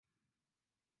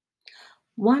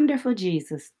Wonderful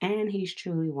Jesus, and He's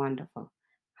truly wonderful.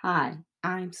 Hi,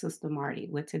 I'm Sister Marty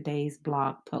with today's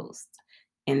blog post.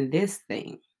 And this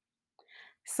thing,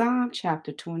 Psalm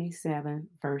chapter 27,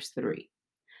 verse 3.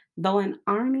 Though an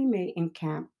army may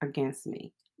encamp against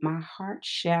me, my heart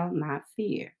shall not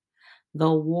fear.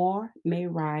 Though war may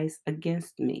rise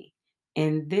against me,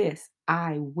 in this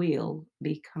I will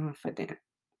be confident.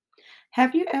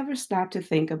 Have you ever stopped to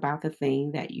think about the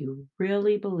thing that you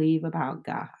really believe about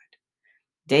God?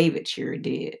 David sure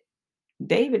did.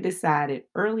 David decided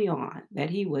early on that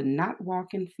he would not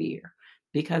walk in fear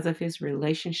because of his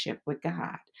relationship with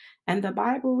God. And the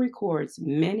Bible records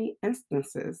many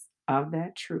instances of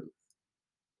that truth.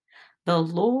 The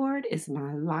Lord is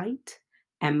my light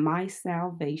and my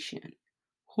salvation.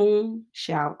 Whom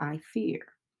shall I fear?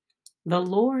 The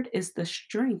Lord is the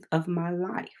strength of my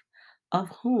life. Of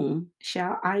whom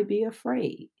shall I be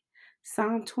afraid?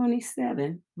 Psalm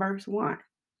 27, verse 1.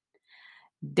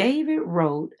 David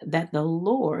wrote that the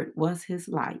Lord was his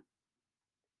light,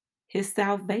 his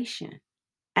salvation,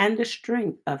 and the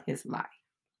strength of his life.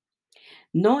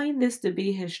 Knowing this to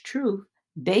be his truth,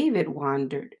 David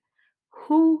wondered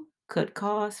who could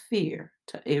cause fear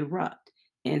to erupt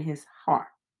in his heart.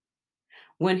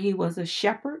 When he was a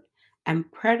shepherd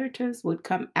and predators would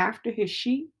come after his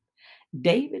sheep,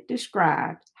 David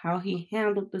described how he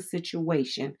handled the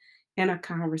situation in a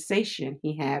conversation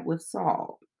he had with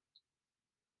Saul.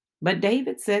 But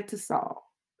David said to Saul,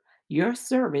 "Your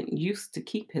servant used to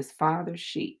keep his father's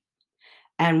sheep.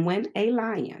 And when a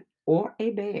lion or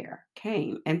a bear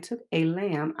came and took a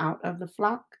lamb out of the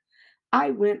flock,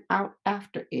 I went out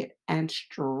after it and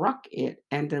struck it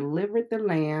and delivered the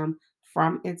lamb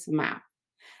from its mouth.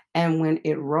 And when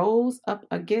it rose up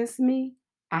against me,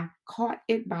 I caught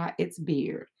it by its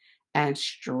beard and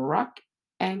struck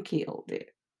and killed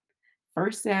it."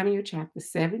 1 Samuel chapter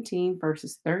 17,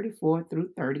 verses 34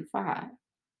 through 35.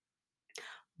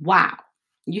 Wow.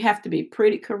 You have to be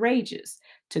pretty courageous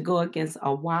to go against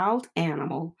a wild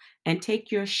animal and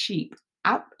take your sheep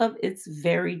out of its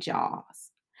very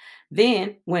jaws.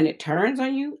 Then, when it turns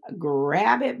on you,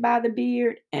 grab it by the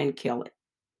beard and kill it.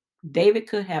 David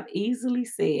could have easily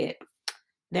said,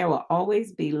 "There will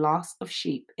always be loss of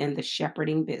sheep in the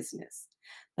shepherding business.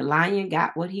 The lion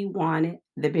got what he wanted,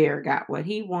 the bear got what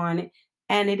he wanted,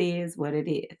 and it is what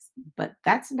it is." But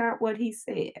that's not what he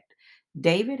said.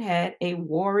 David had a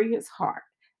warrior's heart.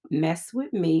 Mess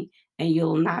with me, and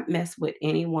you'll not mess with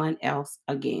anyone else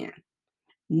again.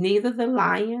 Neither the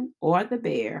lion or the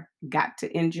bear got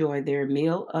to enjoy their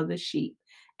meal of the sheep,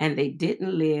 and they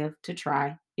didn't live to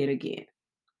try it again.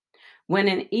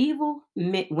 When evil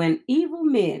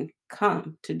men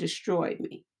come to destroy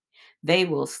me, they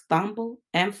will stumble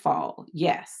and fall.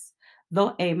 Yes,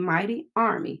 though a mighty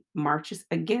army marches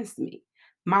against me,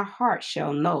 my heart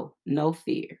shall know no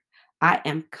fear. I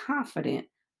am confident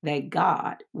that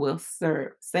God will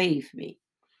save me.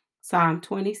 Psalm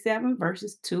 27,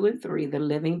 verses 2 and 3, the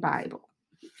Living Bible.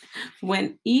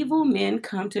 When evil men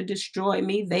come to destroy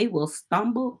me, they will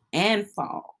stumble and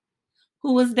fall.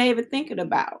 Who was David thinking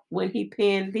about when he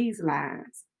penned these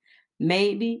lines?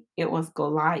 Maybe it was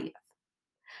Goliath.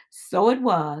 So it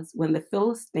was when the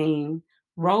Philistine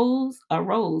arose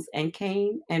and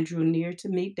came and drew near to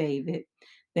meet David,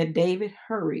 that David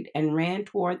hurried and ran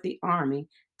toward the army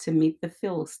to meet the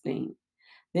Philistine.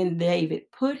 Then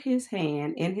David put his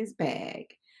hand in his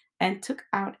bag and took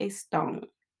out a stone,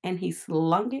 and he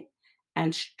slung it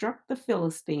and struck the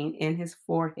Philistine in his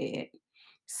forehead,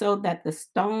 so that the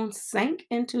stone sank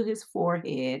into his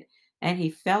forehead, and he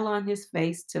fell on his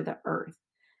face to the earth.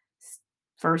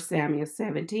 1 Samuel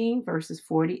 17, verses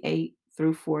 48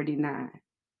 through 49.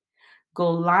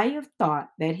 Goliath thought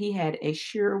that he had a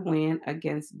sure win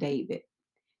against David.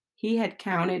 He had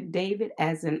counted David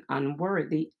as an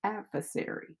unworthy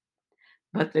adversary.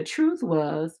 But the truth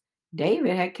was,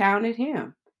 David had counted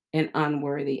him an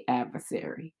unworthy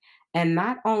adversary, and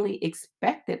not only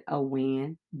expected a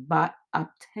win, but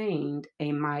obtained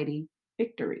a mighty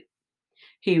victory.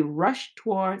 He rushed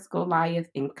towards Goliath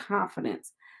in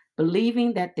confidence,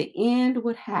 believing that the end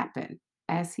would happen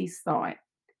as he saw it,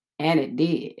 and it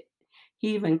did.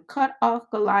 He even cut off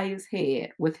Goliath's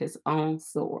head with his own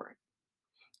sword.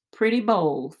 Pretty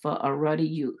bold for a ruddy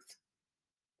youth.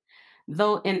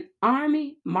 "Though an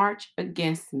army march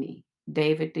against me,"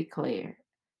 David declared,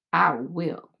 "I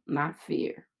will not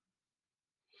fear."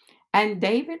 And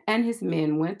David and his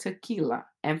men went to Keilah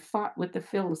and fought with the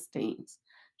Philistines,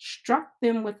 struck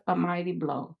them with a mighty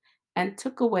blow, and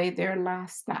took away their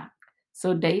livestock.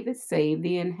 So David saved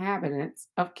the inhabitants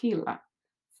of Keilah.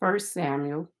 1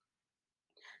 Samuel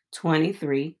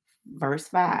 23, verse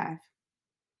 5.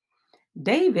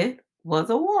 David was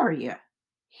a warrior.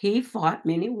 He fought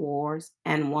many wars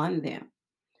and won them.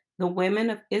 The women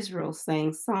of Israel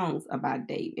sang songs about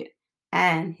David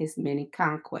and his many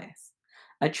conquests,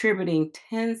 attributing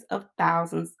tens of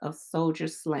thousands of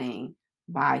soldiers slain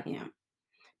by him.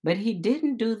 But he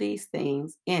didn't do these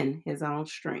things in his own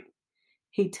strength.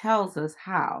 He tells us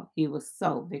how he was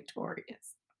so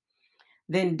victorious.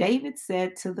 Then David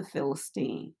said to the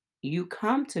Philistine, "You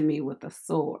come to me with a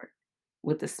sword,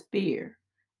 with a spear,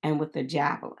 and with a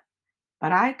javelin,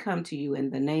 but I come to you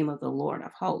in the name of the Lord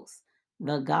of hosts,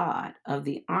 the God of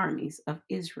the armies of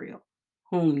Israel,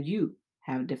 whom you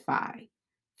have defied."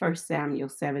 1 Samuel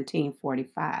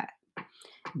 17:45.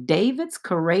 David's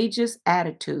courageous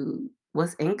attitude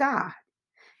was in God.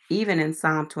 Even in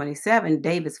Psalm 27,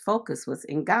 David's focus was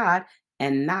in God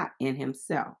and not in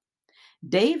himself.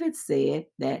 David said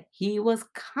that he was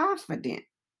confident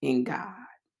in God.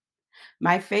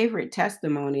 My favorite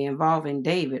testimony involving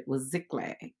David was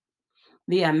Ziklag.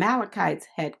 The Amalekites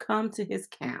had come to his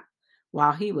camp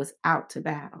while he was out to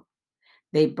battle.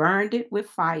 They burned it with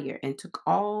fire and took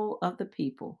all of the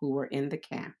people who were in the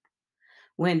camp.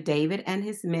 When David and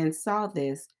his men saw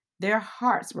this, their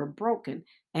hearts were broken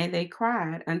and they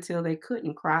cried until they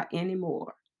couldn't cry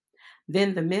anymore.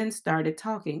 Then the men started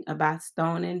talking about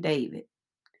stoning David.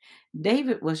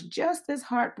 David was just as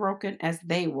heartbroken as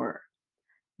they were,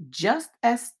 just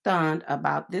as stunned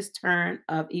about this turn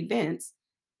of events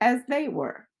as they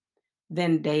were.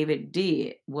 Then David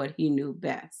did what he knew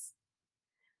best.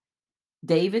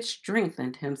 David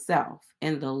strengthened himself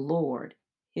in the Lord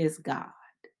his God.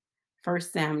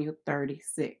 1 Samuel 30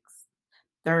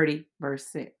 verse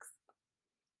 6.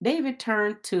 David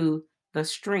turned to the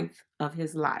strength of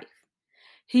his life.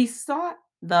 He sought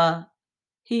the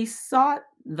he sought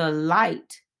the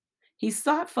light. He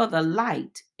sought for the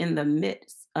light in the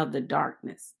midst of the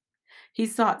darkness. He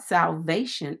sought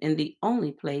salvation in the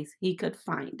only place he could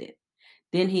find it.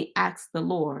 Then he asked the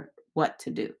Lord what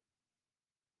to do.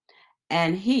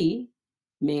 And he,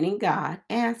 meaning God,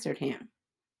 answered him,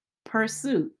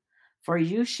 "Pursue, for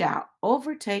you shall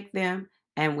overtake them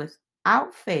and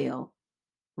without fail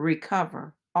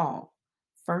recover all."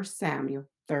 1 Samuel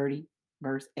 30,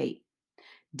 verse 8.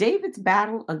 David's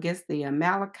battle against the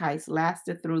Amalekites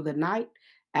lasted through the night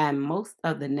and most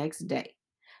of the next day.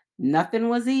 Nothing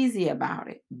was easy about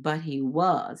it, but he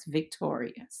was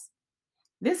victorious.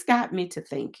 This got me to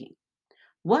thinking,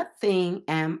 what thing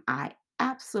am I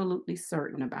absolutely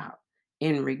certain about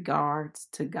in regards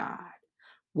to God?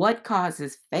 What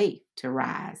causes faith to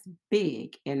rise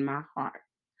big in my heart?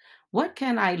 What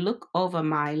can I look over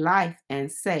my life and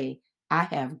say I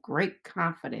have great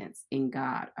confidence in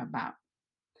God about?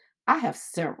 I have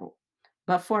several,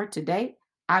 but for today,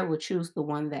 I will choose the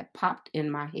one that popped in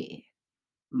my head: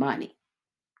 money.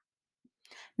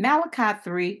 Malachi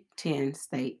 3:10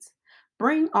 states,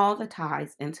 "Bring all the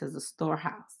tithes into the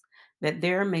storehouse, that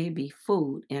there may be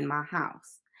food in my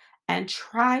house. And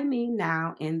try me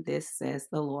now in this, says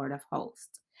the Lord of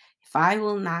hosts, if I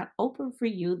will not open for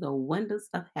you the windows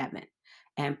of heaven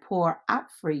and pour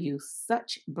out for you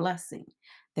such blessing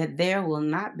that there will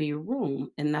not be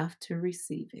room enough to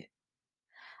receive it."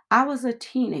 I was a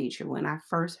teenager when I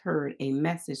first heard a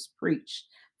message preached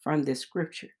from this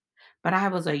scripture, but I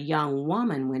was a young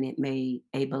woman when it made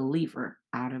a believer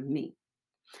out of me.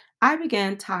 I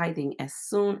began tithing as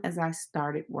soon as I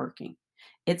started working.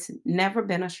 It's never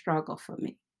been a struggle for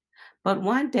me. But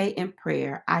one day in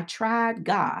prayer, I tried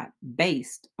God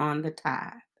based on the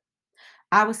tithe.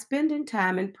 I was spending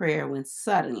time in prayer when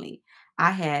suddenly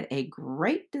I had a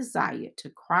great desire to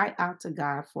cry out to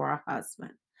God for a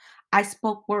husband. I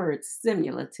spoke words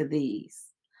similar to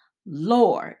these: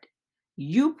 "Lord,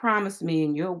 you promised me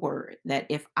in your word that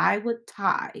if I would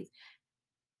tithe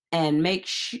and make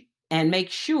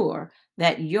sure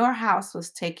that your house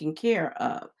was taken care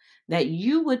of, that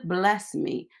you would bless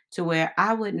me to where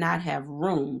I would not have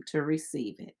room to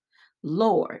receive it.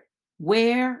 Lord,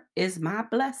 where is my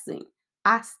blessing?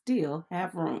 I still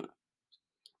have room."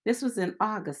 This was in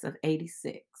August of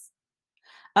 86.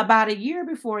 About a year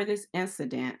before this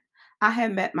incident, I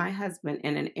had met my husband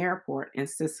in an airport in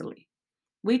Sicily.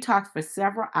 We talked for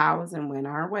several hours and went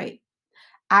our way.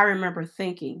 I remember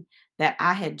thinking that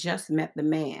I had just met the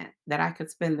man that I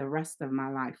could spend the rest of my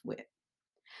life with.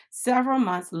 Several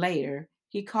months later,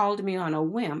 he called me on a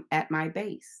whim at my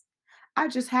base. I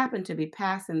just happened to be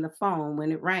passing the phone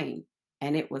when it rang,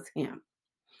 and it was him.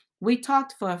 We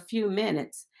talked for a few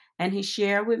minutes, and he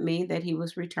shared with me that he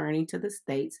was returning to the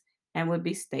States and would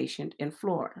be stationed in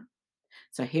Florida.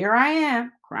 So here I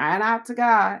am, crying out to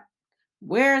God,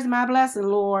 "Where's my blessing,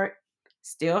 Lord?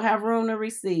 Still have room to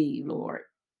receive, Lord."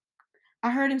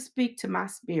 I heard him speak to my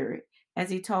spirit as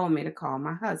he told me to call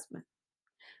my husband.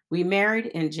 We married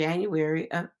in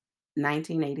January of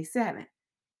 1987.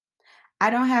 I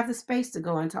don't have the space to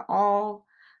go into all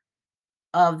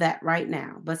of that right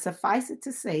now, but suffice it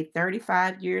to say,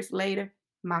 35 years later,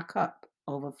 my cup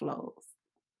overflows.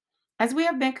 As we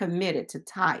have been committed to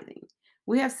tithing,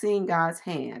 we have seen God's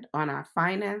hand on our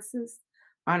finances,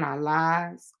 on our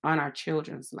lives, on our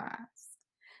children's lives.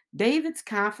 David's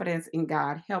confidence in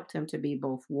God helped him to be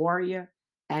both warrior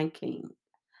and king.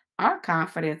 Our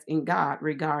confidence in God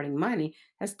regarding money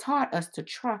has taught us to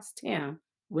trust Him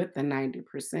with the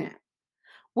 90%.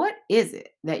 What is it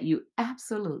that you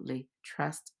absolutely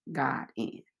trust God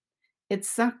in? It's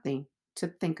something to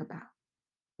think about.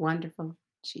 Wonderful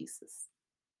Jesus.